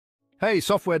Hey,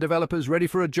 software developers ready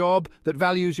for a job that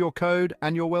values your code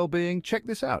and your well-being? Check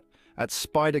this out. At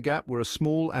Spidergap, we're a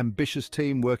small, ambitious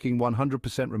team working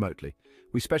 100% remotely.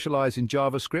 We specialize in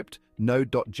JavaScript,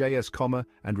 Node.js,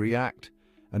 and React,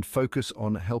 and focus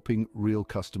on helping real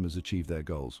customers achieve their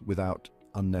goals without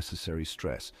unnecessary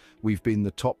stress. We've been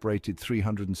the top-rated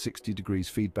 360 degrees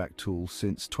feedback tool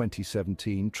since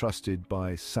 2017, trusted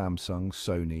by Samsung,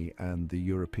 Sony, and the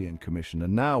European Commission.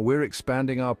 And now we're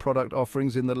expanding our product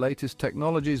offerings in the latest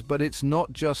technologies, but it's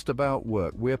not just about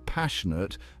work. We're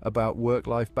passionate about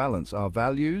work-life balance. Our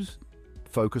values: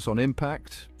 focus on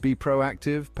impact, be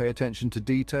proactive, pay attention to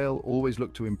detail, always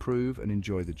look to improve, and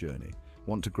enjoy the journey.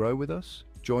 Want to grow with us?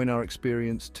 Join our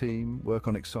experienced team, work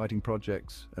on exciting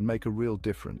projects, and make a real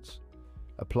difference.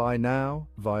 Apply now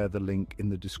via the link in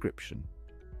the description.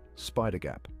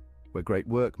 Spidergap, where great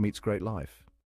work meets great life.